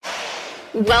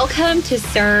Welcome to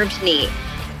Served Neat.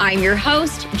 I'm your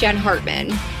host, Jen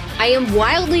Hartman. I am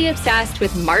wildly obsessed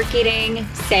with marketing,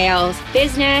 sales,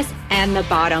 business, and the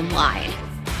bottom line.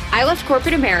 I left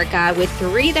corporate America with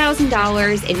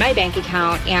 $3,000 in my bank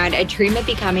account and a dream of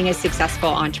becoming a successful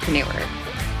entrepreneur.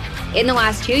 In the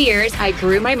last 2 years, I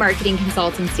grew my marketing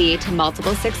consultancy to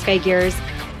multiple six figures,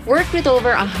 worked with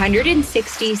over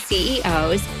 160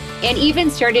 CEOs, and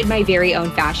even started my very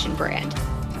own fashion brand.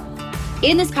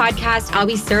 In this podcast, I'll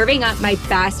be serving up my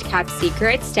best kept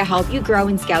secrets to help you grow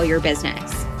and scale your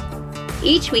business.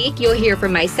 Each week, you'll hear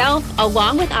from myself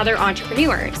along with other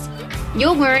entrepreneurs.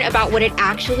 You'll learn about what it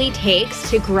actually takes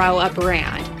to grow a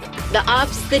brand, the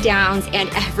ups, the downs, and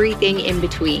everything in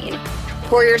between.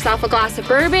 Pour yourself a glass of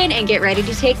bourbon and get ready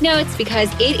to take notes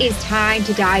because it is time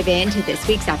to dive into this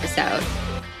week's episode.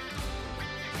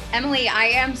 Emily, I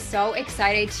am so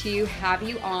excited to have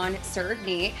you on Served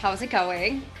Neat. How's it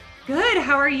going? Good.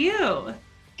 How are you?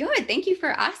 Good. Thank you for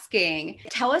asking.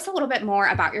 Tell us a little bit more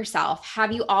about yourself.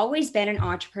 Have you always been an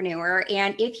entrepreneur?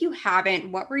 And if you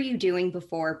haven't, what were you doing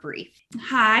before Brief?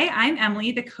 Hi, I'm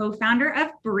Emily, the co-founder of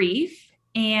Brief,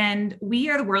 and we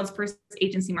are the world's first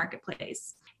agency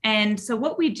marketplace. And so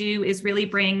what we do is really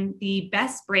bring the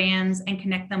best brands and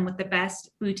connect them with the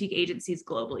best boutique agencies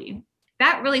globally.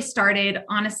 That really started,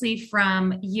 honestly,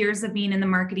 from years of being in the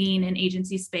marketing and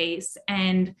agency space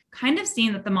and kind of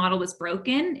seeing that the model was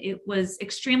broken. It was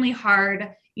extremely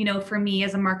hard, for me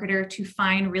as a marketer to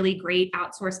find really great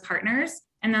outsourced partners.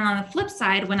 And then on the flip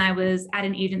side, when I was at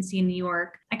an agency in New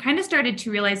York, I kind of started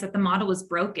to realize that the model was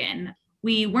broken.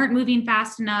 We weren't moving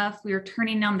fast enough. We were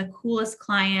turning down the coolest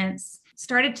clients,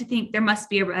 started to think there must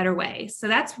be a better way. So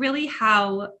that's really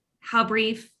how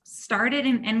Brief started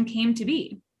and came to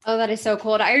be. Oh, that is so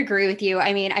cool. I agree with you.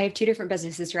 I mean, I have two different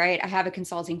businesses, right? I have a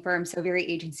consulting firm, so very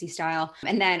agency style.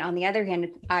 And then on the other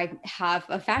hand, I have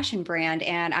a fashion brand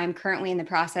and I'm currently in the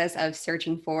process of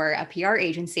searching for a PR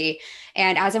agency.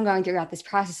 And as I'm going throughout this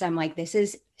process, I'm like, this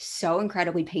is so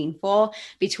incredibly painful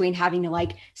between having to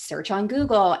search on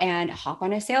Google and hop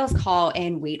on a sales call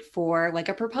and wait for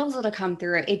a proposal to come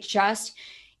through. It just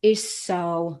is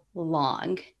so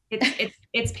long.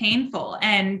 It's painful.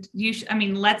 And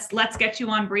let's get you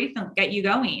on Brief and get you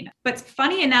going. But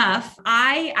funny enough,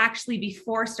 I actually,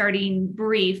 before starting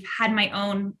Brief, had my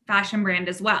own fashion brand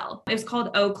as well. It was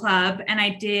called O Club and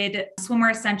I did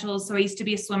swimwear essentials. So I used to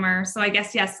be a swimmer. So I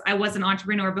guess, yes, I was an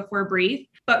entrepreneur before Brief,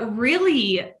 but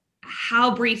really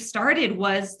how Brief started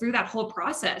was through that whole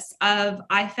process of,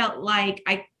 I felt like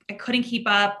I couldn't keep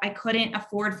up. I couldn't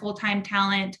afford full-time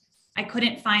talent. I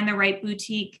couldn't find the right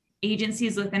boutique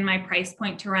agencies within my price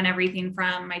point to run everything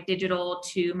from my digital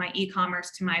to my e-commerce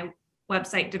to my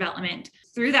website development.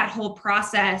 Through that whole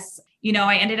process,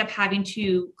 I ended up having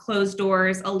to close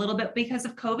doors a little bit because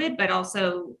of COVID, but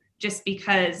also just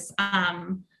because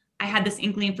I had this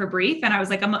inkling for Brief and I was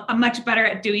like, I'm much better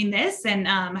at doing this. And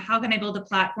how can I build a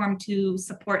platform to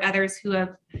support others who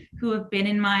have been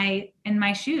in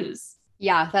my shoes?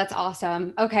 Yeah, that's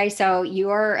awesome. Okay, so you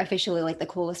are officially the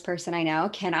coolest person I know.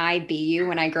 Can I be you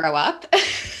when I grow up?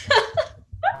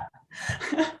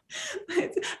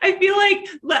 I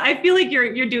feel like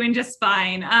you're doing just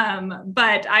fine.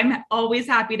 But I'm always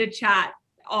happy to chat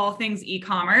all things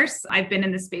e-commerce. I've been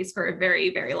in this space for a very,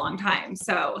 very long time.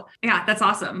 So yeah, that's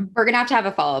awesome. We're going to have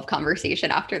a follow-up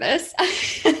conversation after this.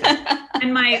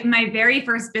 And my very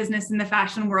first business in the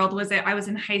fashion world was I was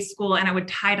in high school and I would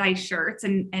tie-dye shirts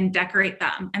and decorate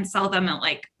them and sell them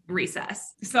at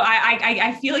recess. So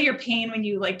I feel your pain when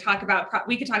you talk about,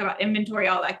 we could talk about inventory,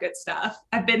 all that good stuff.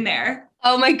 I've been there.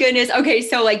 Oh my goodness. Okay.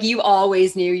 So you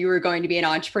always knew you were going to be an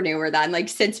entrepreneur then,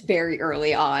 since very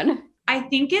early on. I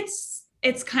think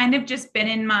it's kind of just been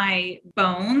in my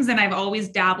bones and I've always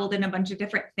dabbled in a bunch of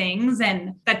different things.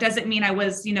 And that doesn't mean I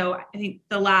was, I think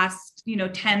the last,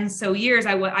 10 so years,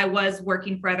 I was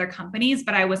working for other companies,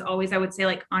 but I was always, I would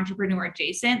say entrepreneur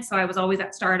adjacent. So I was always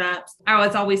at startups. I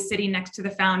was always sitting next to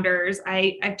the founders.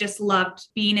 I just loved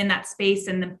being in that space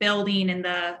and the building and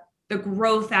the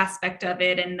growth aspect of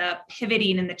it and the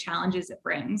pivoting and the challenges it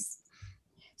brings.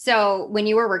 So when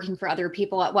you were working for other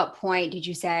people, at what point did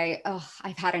you say, oh,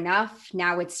 I've had enough.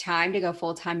 Now it's time to go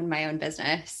full-time in my own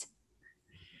business?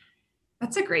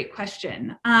 That's a great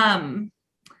question.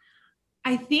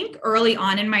 I think early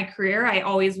on in my career, I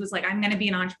always was I'm going to be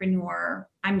an entrepreneur.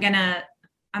 I'm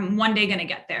one day going to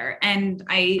get there. And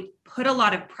I put a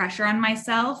lot of pressure on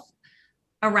myself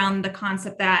around the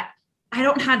concept that I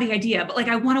don't have the idea, but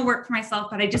I want to work for myself,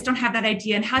 but I just don't have that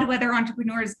idea. And how do other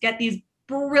entrepreneurs get these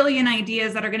brilliant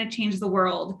ideas that are going to change the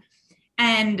world?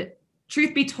 And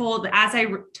truth be told, as I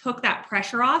took that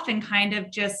pressure off and kind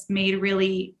of just made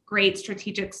really great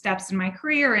strategic steps in my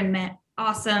career and met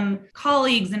awesome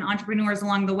colleagues and entrepreneurs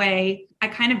along the way, I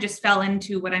kind of just fell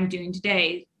into what I'm doing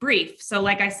today, Brief. So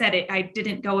like I said, I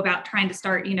didn't go about trying to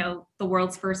start, the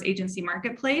world's first agency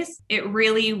marketplace. It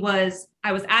really was,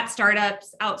 I was at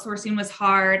startups, outsourcing was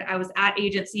hard. I was at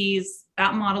agencies,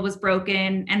 that model was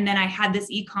broken. And then I had this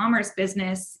e-commerce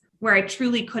business where I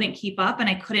truly couldn't keep up and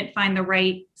I couldn't find the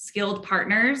right skilled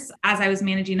partners as I was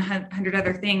managing 100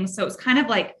 other things. So it was kind of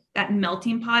like that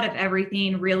melting pot of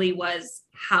everything really was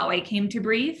how I came to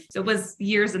Brief. So it was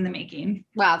years in the making.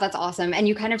 Wow, that's awesome. And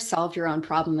you kind of solved your own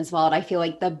problem as well. And I feel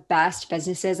like the best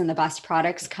businesses and the best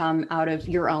products come out of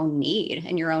your own need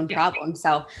and your own problem.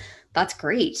 So that's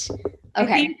great.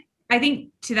 Okay. I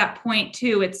think to that point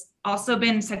too, it's also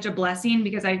been such a blessing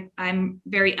because I'm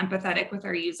very empathetic with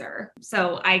our user.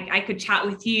 So I could chat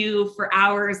with you for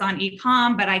hours on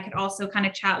e-com, but I could also kind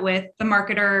of chat with the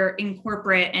marketer in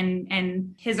corporate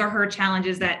and his or her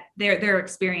challenges that they're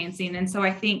experiencing. And so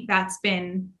I think that's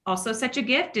been also such a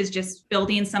gift, is just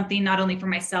building something not only for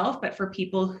myself, but for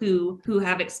people who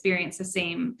have experienced the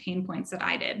same pain points that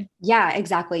I did. Yeah,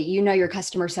 exactly. You know your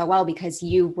customer so well because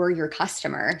you were your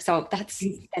customer. So that's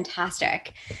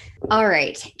fantastic. All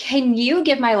right. Can you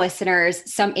give my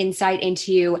listeners some insight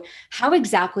into how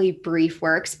exactly Brief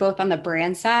works, both on the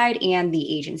brand side and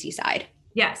the agency side?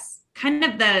 Yes. Kind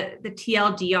of the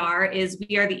TLDR is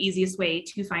we are the easiest way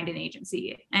to find an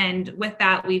agency. And with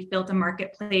that, we've built a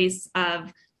marketplace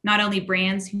of not only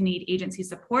brands who need agency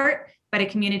support, but a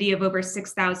community of over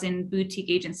 6,000 boutique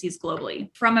agencies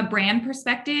globally. From a brand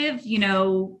perspective,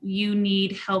 you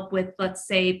need help with, let's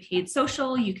say, paid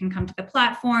social, you can come to the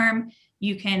platform,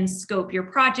 you can scope your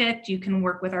project, you can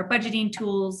work with our budgeting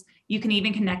tools, you can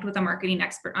even connect with a marketing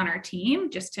expert on our team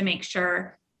just to make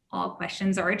sure all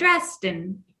questions are addressed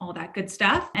and all that good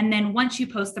stuff. And then once you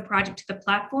post the project to the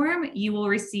platform, you will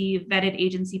receive vetted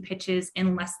agency pitches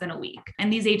in less than a week.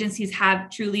 And these agencies have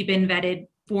truly been vetted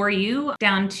for you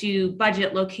down to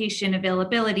budget, location,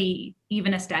 availability,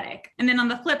 even aesthetic. And then on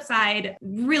the flip side,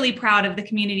 really proud of the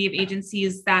community of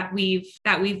agencies that we've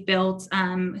built,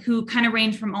 who kind of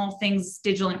range from all things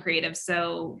digital and creative.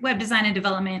 So web design and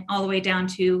development, all the way down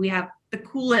to, we have the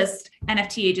coolest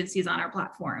NFT agencies on our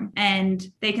platform,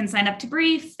 and they can sign up to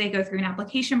Brief. They go through an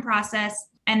application process.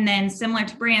 And then similar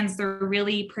to brands, they're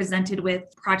really presented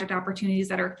with project opportunities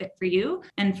that are fit for you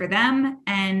and for them.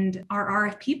 And our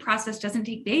RFP process doesn't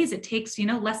take days. It takes,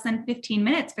 less than 15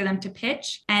 minutes for them to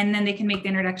pitch. And then they can make the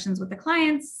introductions with the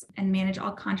clients and manage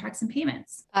all contracts and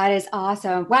payments. That is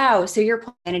awesome. Wow. So your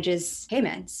plan manages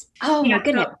payments. Oh my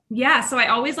goodness. So I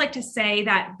always like to say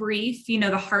that Brief,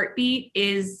 the heartbeat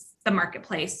is the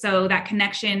marketplace. So that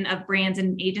connection of brands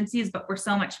and agencies, but we're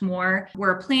so much more.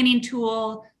 We're a planning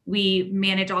tool. We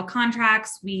manage all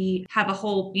contracts. We have a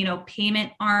whole,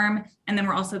 payment arm. And then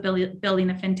we're also building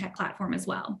a fintech platform as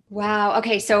well. Wow.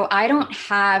 Okay. So I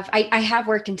have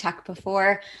worked in tech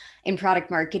before in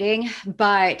product marketing,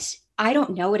 but I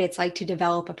don't know what it's like to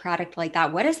develop a product like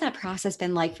that. What has that process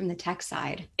been like from the tech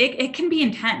side? It can be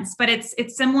intense, but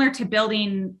it's similar to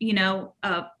building,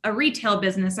 a retail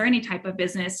business or any type of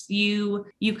business. You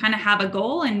kind of have a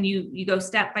goal and you go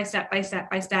step by step by step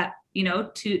by step,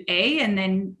 to A, and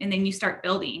then you start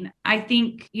building. I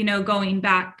think, going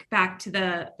back to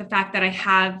the fact that I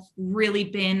have really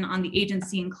been on the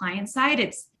agency and client side,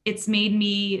 it's made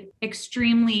me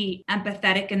extremely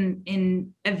empathetic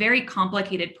in a very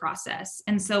complicated process.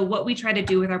 And so what we try to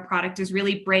do with our product is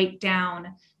really break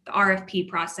down the RFP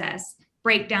process,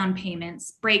 break down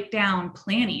payments, break down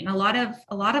planning. A lot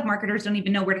of marketers don't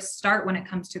even know where to start when it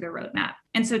comes to their roadmap.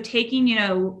 And so taking,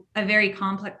 a very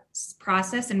complex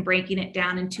process and breaking it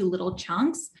down into little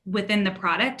chunks within the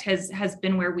product has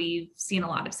been where we've seen a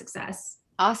lot of success.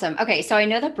 Awesome. Okay. So I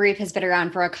know that Brief has been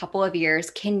around for a couple of years.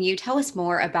 Can you tell us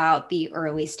more about the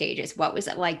early stages? What was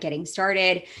it like getting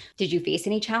started? Did you face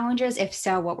any challenges? If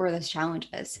so, what were those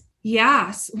challenges?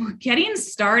 Yes. Getting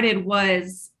started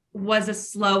was a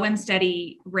slow and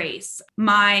steady race.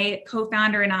 My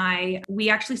co-founder and we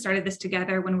actually started this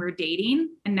together when we were dating,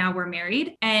 and now we're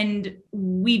married. And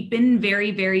we've been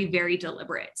very, very, very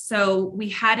deliberate. So we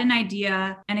had an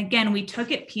idea, and again, we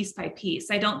took it piece by piece.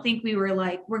 I don't think we were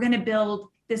like, we're going to build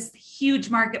this huge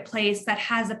marketplace that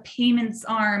has a payments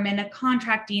arm and a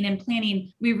contracting and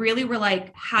planning. We really were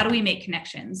like, how do we make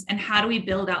connections and how do we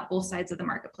build out both sides of the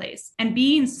marketplace? And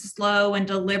being slow and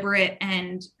deliberate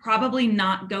and probably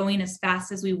not going as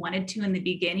fast as we wanted to in the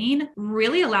beginning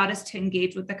really allowed us to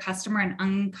engage with the customer and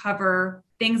uncover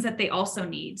things that they also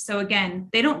need. So again,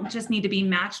 they don't just need to be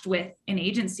matched with an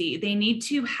agency. They need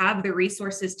to have the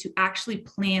resources to actually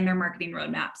plan their marketing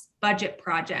roadmaps, budget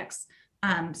projects,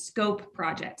 scope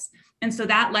projects. And so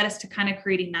that led us to kind of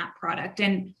creating that product.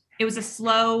 And it was a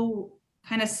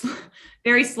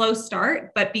very slow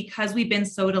start, but because we've been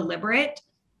so deliberate,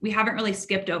 we haven't really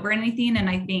skipped over anything. And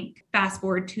I think fast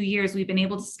forward 2 years, we've been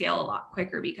able to scale a lot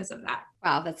quicker because of that.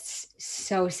 Wow, that's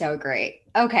so great.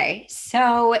 Okay,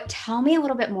 so tell me a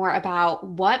little bit more about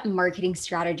what marketing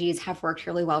strategies have worked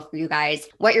really well for you guys,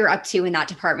 what you're up to in that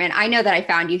department. I know that I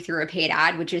found you through a paid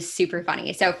ad, which is super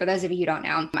funny. So for those of you who don't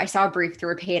know, I saw a brief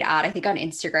through a paid ad, I think on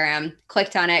Instagram,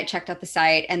 clicked on it, checked out the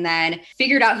site, and then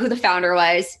figured out who the founder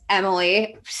was,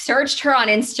 Emily, searched her on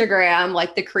Instagram,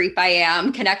 like the creep I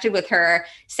am, connected with her,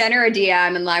 sent her a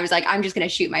DM, and I was like, I'm just going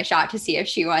to shoot my shot to see if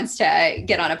she wants to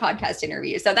get on a podcast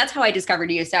interview. So that's how I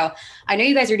discovered you. So I know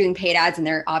you guys are doing paid ads and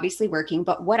they're obviously working,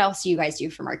 but what else do you guys do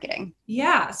for marketing?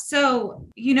 Yeah. So,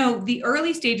 the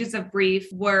early stages of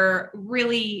Brief were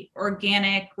really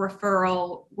organic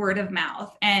referral, word of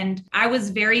mouth. And I was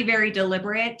very, very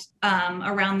deliberate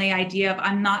around the idea of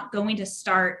I'm not going to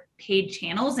start paid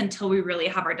channels until we really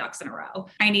have our ducks in a row.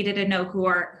 I needed to know who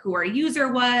our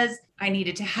user was. I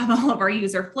needed to have all of our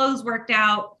user flows worked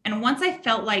out. And once I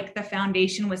felt like the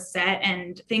foundation was set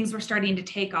and things were starting to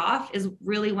take off is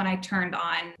really when I turned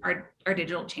on our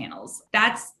digital channels.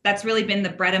 That's really been the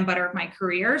bread and butter of my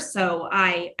career. So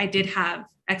I did have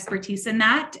expertise in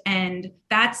that. And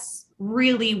that's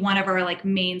really one of our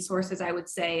main sources, I would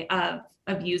say,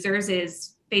 of users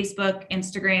is Facebook,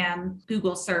 Instagram,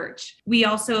 Google search. We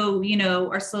also,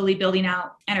 are slowly building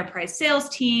out enterprise sales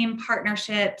team,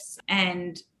 partnerships,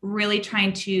 and really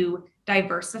trying to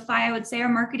diversify, I would say, our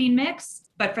marketing mix.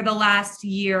 But for the last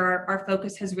year, our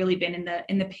focus has really been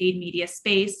in the paid media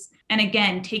space. And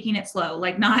again, taking it slow,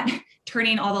 not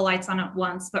turning all the lights on at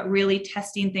once, but really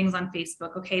testing things on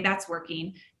Facebook. Okay, that's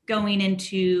working. Going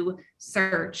into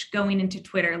search, going into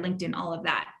Twitter, LinkedIn, all of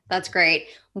that. That's great.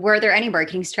 Were there any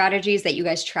marketing strategies that you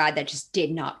guys tried that just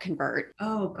did not convert?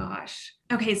 Oh gosh.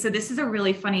 Okay, so this is a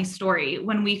really funny story.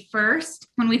 When we first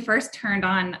turned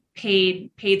on paid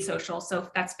social,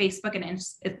 so that's Facebook and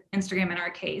Instagram in our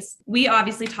case, we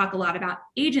obviously talk a lot about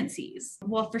agencies.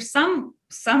 Well, for some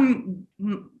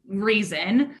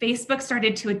reason, Facebook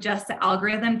started to adjust the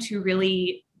algorithm to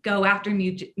really go after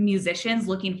musicians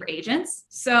looking for agents.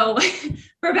 So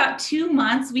for about 2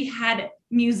 months, we had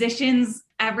musicians,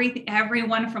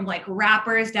 everyone from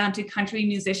rappers down to country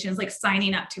musicians,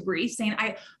 signing up to Brief saying,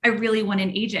 I really want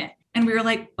an agent. And we were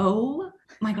like, oh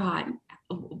my God,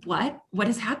 what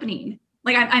is happening?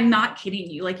 I'm not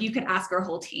kidding you. You could ask our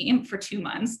whole team for 2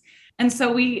 months. And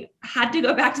so we had to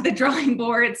go back to the drawing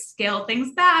board, scale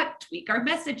things back, tweak our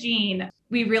messaging.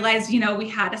 We realized, we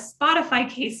had a Spotify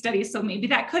case study. So maybe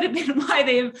that could have been why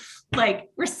they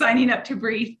were signing up to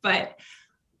Brief, but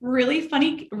really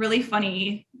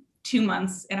funny 2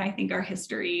 months. And I think our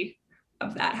history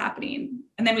of that happening.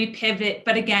 And then we pivot.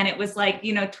 But again, it was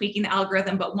tweaking the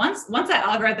algorithm. But once that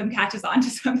algorithm catches on to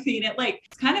something,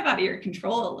 it's kind of out of your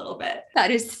control a little bit.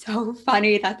 That is so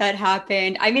funny that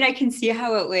happened. I mean, I can see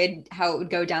how it would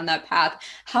go down that path.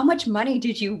 How much money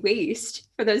did you waste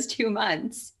for those 2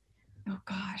 months? Oh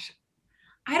gosh.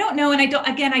 I don't know. And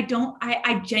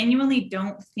I genuinely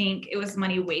don't think it was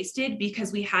money wasted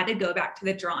because we had to go back to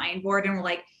the drawing board and we're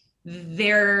like,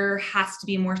 there has to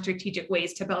be more strategic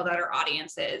ways to build out our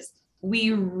audiences.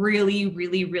 We really,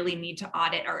 really, really need to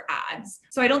audit our ads.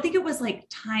 So I don't think it was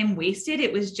time wasted.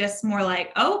 It was just more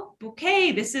oh,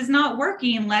 okay, this is not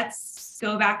working. Let's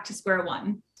go back to square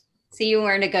one. So you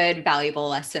learned a good, valuable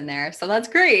lesson there. So that's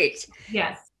great.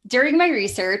 Yes. During my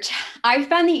research, I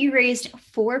found that you raised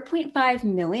 $4.5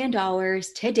 million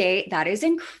to date. That is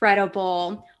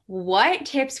incredible. What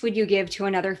tips would you give to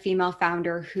another female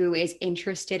founder who is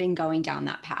interested in going down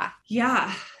that path?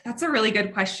 Yeah, that's a really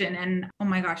good question. And oh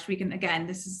my gosh, we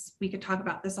could talk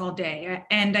about this all day.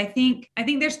 And I think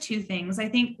there's two things. I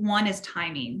think one is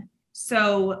timing.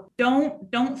 So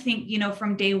don't think,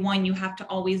 from day one, you have to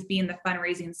always be in the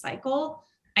fundraising cycle.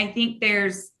 I think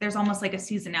there's almost a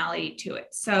seasonality to it.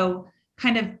 So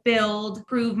kind of build,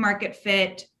 prove market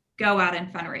fit, go out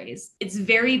and fundraise. It's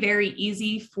very, very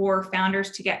easy for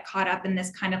founders to get caught up in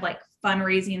this kind of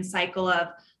fundraising cycle of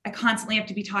I constantly have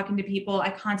to be talking to people. I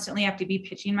constantly have to be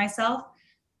pitching myself.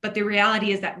 but the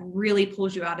reality is that really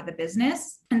pulls you out of the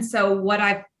business. And so what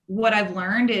I've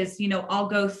learned is, I'll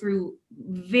go through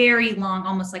very long,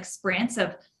 almost like sprints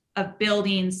of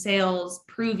building sales,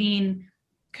 proving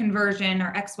conversion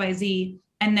or XYZ.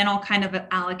 And then I'll kind of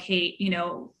allocate,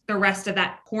 the rest of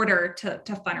that quarter to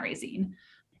fundraising.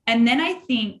 And then I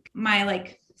think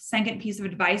my second piece of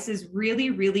advice is really,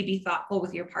 really be thoughtful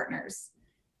with your partners.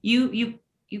 You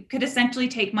could essentially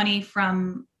take money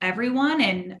from everyone,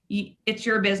 and it's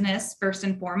your business first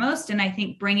and foremost. And I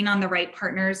think bringing on the right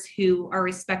partners who are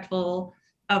respectful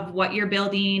of what you're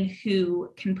building,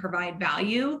 who can provide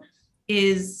value,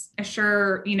 is a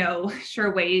sure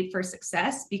way for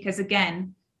success. Because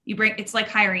again, it's like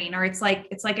hiring, or it's like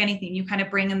anything. You kind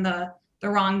of bring in the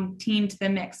wrong team to the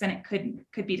mix, and it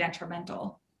could be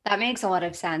detrimental. That makes a lot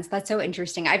of sense. That's so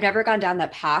interesting. I've never gone down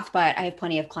that path, but I have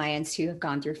plenty of clients who have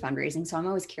gone through fundraising. So I'm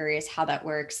always curious how that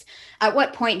works. At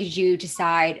what point did you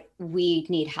decide we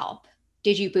need help?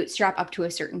 Did you bootstrap up to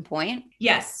a certain point?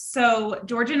 Yes. So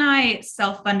George and I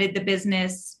self-funded the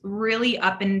business really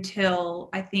up until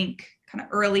I think kind of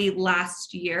early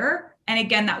last year. And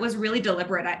again, that was really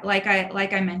deliberate. Like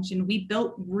I mentioned, we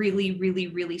built really, really,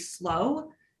 really slow,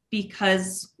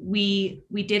 because we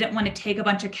didn't want to take a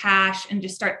bunch of cash and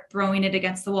just start throwing it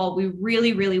against the wall. We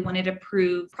really, really wanted to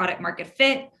prove product market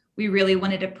fit. We really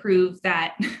wanted to prove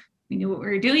that we knew what we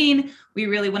were doing. We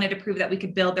really wanted to prove that we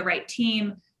could build the right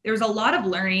team. There was a lot of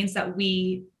learnings that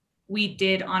we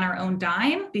did on our own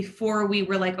dime before we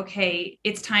were like, okay,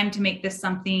 it's time to make this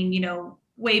something,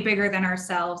 way bigger than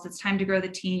ourselves. It's time to grow the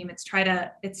team. It's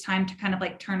time to kind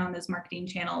of turn on those marketing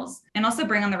channels and also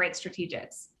bring on the right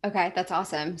strategics. Okay, that's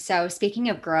awesome. So speaking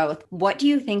of growth, what do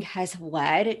you think has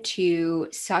led to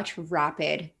such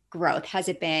rapid growth? Has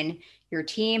it been your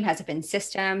team? Has it been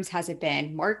systems? Has it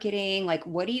been marketing?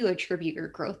 What do you attribute your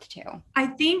growth to? I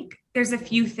think there's a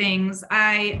few things.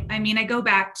 I go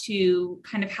back to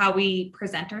kind of how we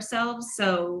present ourselves.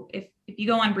 So if you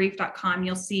go on brief.com,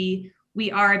 you'll see we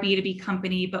are a B2B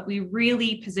company, but we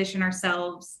really position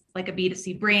ourselves like a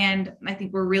B2C brand. I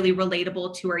think we're really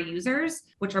relatable to our users,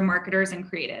 which are marketers and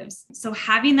creatives. So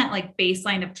having that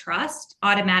baseline of trust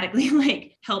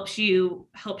automatically helps you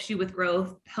with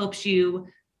growth, helps you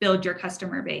build your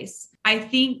customer base. I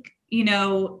think,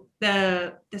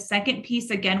 the second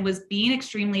piece again was being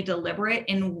extremely deliberate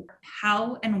in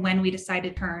how and when we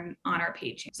decided to turn on our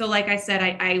paid channel. So like I said,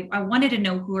 I wanted to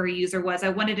know who our user was. I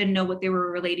wanted to know what they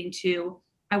were relating to.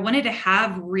 I wanted to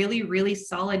have really, really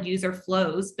solid user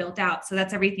flows built out. So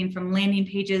that's everything from landing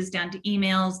pages down to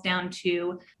emails, down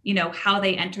to, how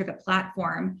they enter the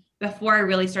platform before I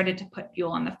really started to put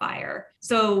fuel on the fire.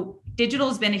 So digital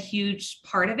has been a huge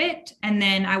part of it. And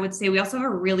then I would say we also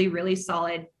have a really, really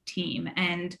solid team,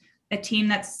 and a team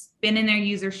that's been in their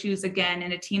user shoes again,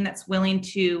 and a team that's willing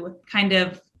to kind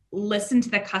of listen to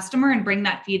the customer and bring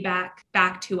that feedback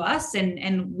back to us,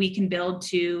 and we can build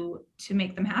to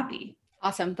make them happy.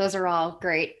 Awesome. Those are all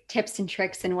great tips and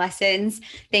tricks and lessons.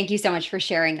 Thank you so much for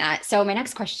sharing that. So my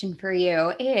next question for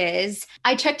you is,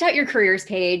 I checked out your careers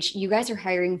page. You guys are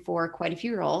hiring for quite a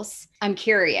few roles. I'm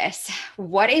curious,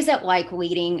 what is it like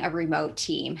leading a remote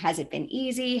team? Has it been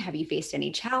easy? Have you faced any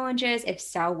challenges? If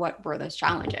so, what were those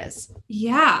challenges?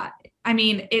 Yeah.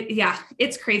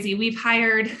 It's crazy. We've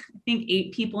hired, I think,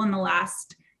 8 people in the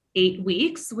last 8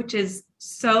 weeks, which is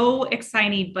so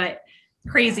exciting, but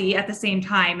crazy at the same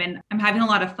time. And I'm having a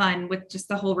lot of fun with just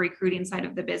the whole recruiting side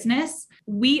of the business.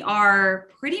 We are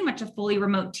pretty much a fully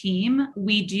remote team.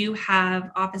 We do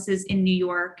have offices in New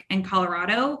York and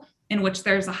Colorado, in which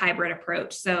there's a hybrid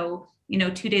approach. So, 2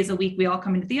 days a week, we all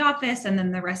come into the office, and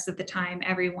then the rest of the time,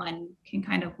 everyone can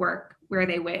kind of work where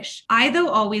they wish. I, though,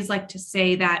 always like to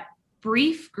say that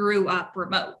Brief grew up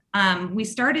remote. We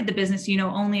started the business,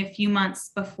 only a few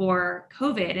months before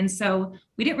COVID. And so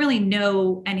we didn't really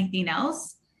know anything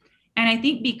else. And I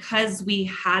think because we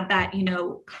had that,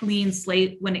 clean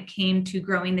slate when it came to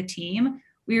growing the team,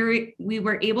 we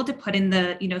were able to put in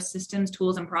the, systems,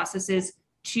 tools, and processes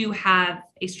to have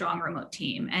a strong remote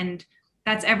team. And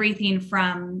that's everything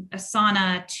from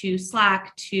Asana to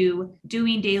Slack to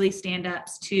doing daily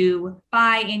stand-ups to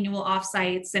biannual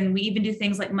offsites. And we even do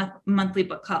things like monthly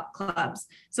book clubs.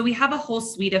 So we have a whole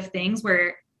suite of things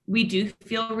where we do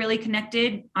feel really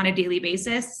connected on a daily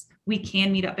basis. We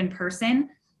can meet up in person,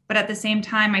 but at the same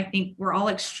time, I think we're all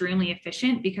extremely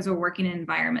efficient because we're working in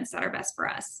environments that are best for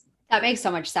us. That makes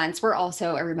so much sense. We're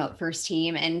also a remote first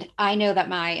team, and I know that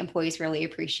my employees really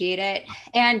appreciate it.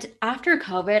 And after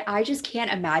COVID, I just can't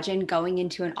imagine going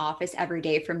into an office every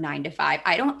day from 9 to 5.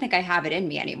 I don't think I have it in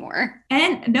me anymore.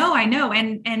 And no, I know.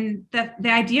 And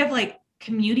the idea of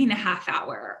commuting a half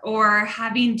hour or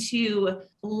having to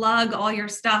lug all your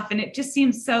stuff. And it just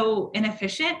seems so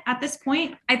inefficient at this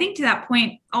point. I think to that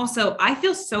point, also, I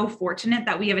feel so fortunate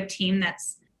that we have a team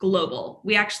that's global.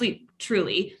 We actually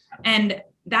truly, and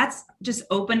that's just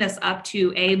opened us up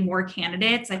to more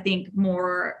candidates, I think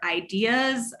more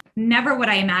ideas. Never would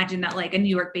I imagine that like a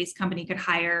New York based company could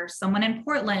hire someone in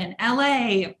Portland,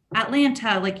 LA,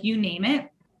 Atlanta, like you name it.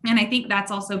 And I think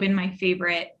that's also been my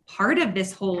favorite part of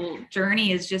this whole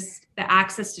journey is just the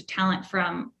access to talent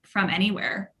from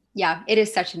anywhere. Yeah, it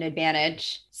is such an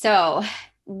advantage. So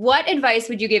what advice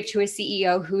would you give to a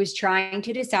CEO who is trying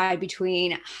to decide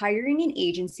between hiring an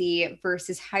agency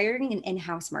versus hiring an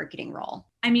in-house marketing role?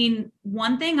 I mean,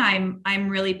 one thing I'm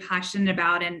really passionate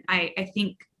about, and I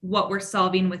think what we're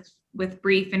solving with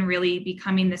Brief and really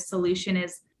becoming this solution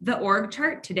is the org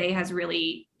chart today has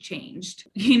really changed.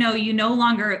 You no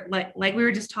longer, like we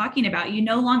were just talking about, you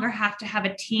no longer have to have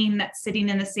a team that's sitting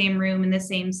in the same room in the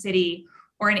same city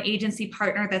or an agency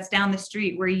partner that's down the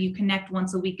street where you connect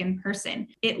once a week in person.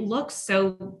 It looks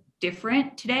so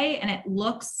different today, and it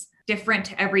looks different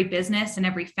to every business and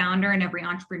every founder and every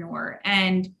entrepreneur.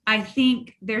 And I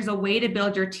think there's a way to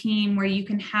build your team where you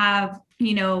can have,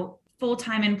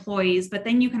 full-time employees, but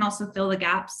then you can also fill the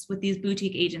gaps with these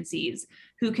boutique agencies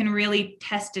who can really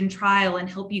test and trial and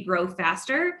help you grow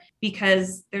faster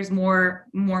because there's more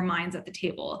minds at the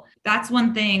table. That's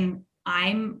one thing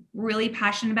I'm really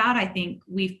passionate about. I think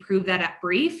we've proved that at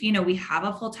Brief. We have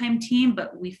a full-time team,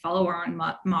 but we follow our own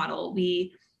model.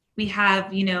 We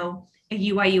have, a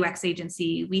UI UX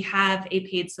agency. We have a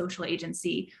paid social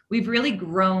agency. We've really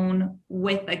grown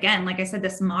with, again, like I said,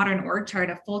 this modern org chart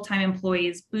of full-time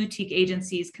employees, boutique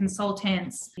agencies,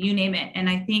 consultants, you name it. And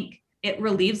I think it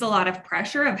relieves a lot of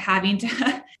pressure of having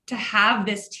to have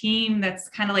this team that's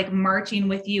kind of like marching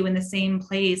with you in the same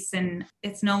place. And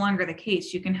it's no longer the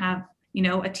case. You can have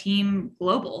a team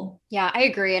global. Yeah, I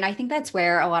agree. And I think that's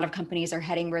where a lot of companies are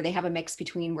heading, where they have a mix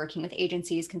between working with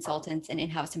agencies, consultants, and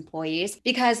in-house employees.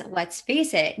 Because let's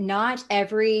face it, not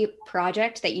every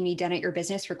project that you need done at your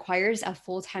business requires a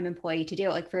full-time employee to do.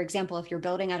 Like, for example, if you're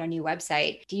building out a new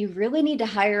website, do you really need to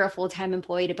hire a full-time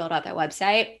employee to build out that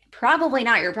website? Probably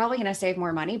not. You're probably going to save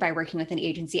more money by working with an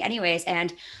agency anyways.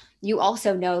 And you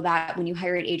also know that when you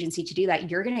hire an agency to do that,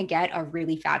 you're going to get a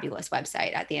really fabulous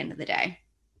website at the end of the day.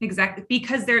 Exactly.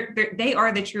 Because they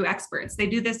are the true experts. They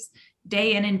do this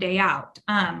day in and day out.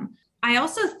 I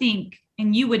also think,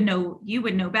 and you would know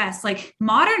best, like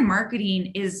modern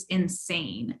marketing is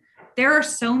insane. There are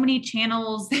so many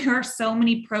channels, there are so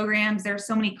many programs, there are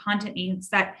so many content needs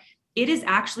that it is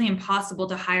actually impossible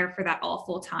to hire for that all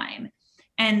full time.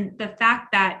 And the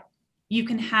fact that you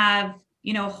can have,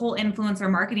 a whole influencer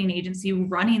marketing agency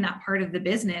running that part of the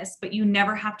business, but you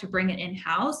never have to bring it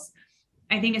in-house,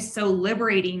 I think is so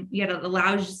liberating, yet it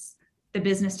allows the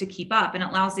business to keep up and it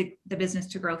allows the business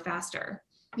to grow faster.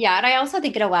 Yeah. And I also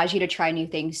think it allows you to try new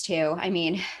things too. I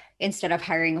mean, instead of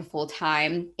hiring a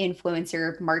full-time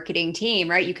influencer marketing team,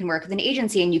 right? You can work with an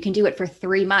agency and you can do it for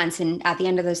 3 months. And at the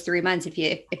end of those 3 months, if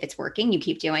it's working, you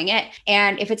keep doing it.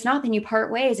 And if it's not, then you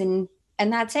part ways and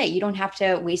that's it. You don't have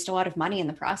to waste a lot of money in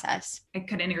the process. I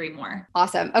couldn't agree more.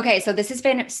 Awesome. Okay. So this has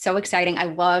been so exciting. I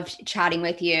loved chatting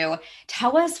with you.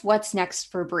 Tell us what's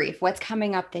next for Brief. What's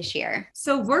coming up this year?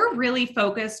 So we're really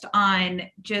focused on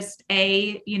just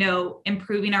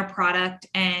improving our product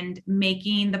and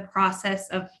making the process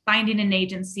of finding an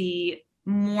agency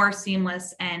more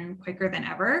seamless and quicker than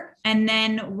ever. And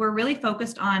then we're really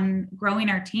focused on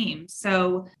growing our team.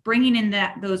 So bringing in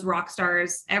those rock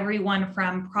stars, everyone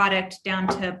from product down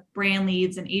to brand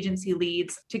leads and agency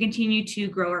leads, to continue to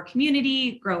grow our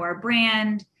community, grow our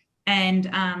brand, and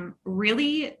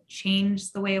really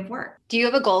change the way of work. Do you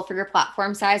have a goal for your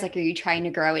platform size? Like, are you trying to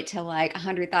grow it to like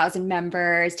 100,000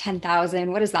 members,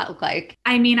 10,000? What does that look like?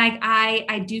 I mean,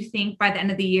 I do think by the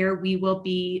end of the year, we will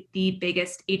be the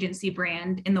biggest agency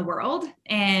brand in the world.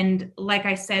 And like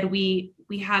I said, we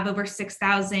have over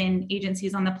 6,000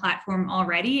 agencies on the platform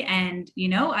already. And,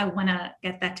 I want to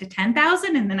get that to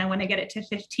 10,000, and then I want to get it to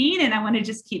 15, and I want to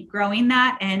just keep growing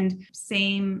that. And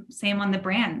same on the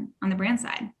brand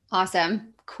side.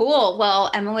 Awesome. Cool.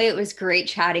 Well, Emily, it was great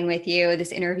chatting with you.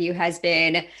 This interview has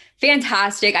been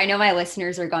fantastic. I know my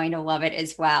listeners are going to love it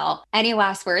as well. Any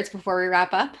last words before we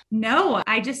wrap up? No,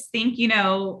 I just think,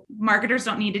 marketers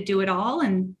don't need to do it all,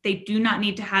 and they do not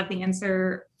need to have the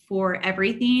answer for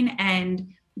everything.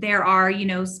 And there are,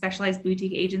 specialized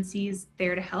boutique agencies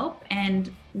there to help,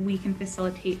 and we can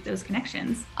facilitate those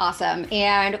connections. Awesome.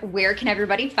 And where can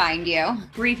everybody find you?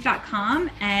 Brief.com,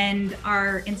 and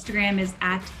our Instagram is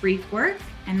 @briefwork,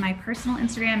 and my personal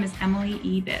Instagram is Emily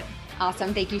E. Bibb.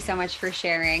 Awesome. Thank you so much for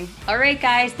sharing. All right,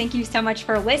 guys. Thank you so much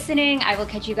for listening. I will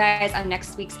catch you guys on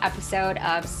next week's episode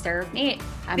of Serve Neat.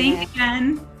 Thanks,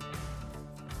 Jen.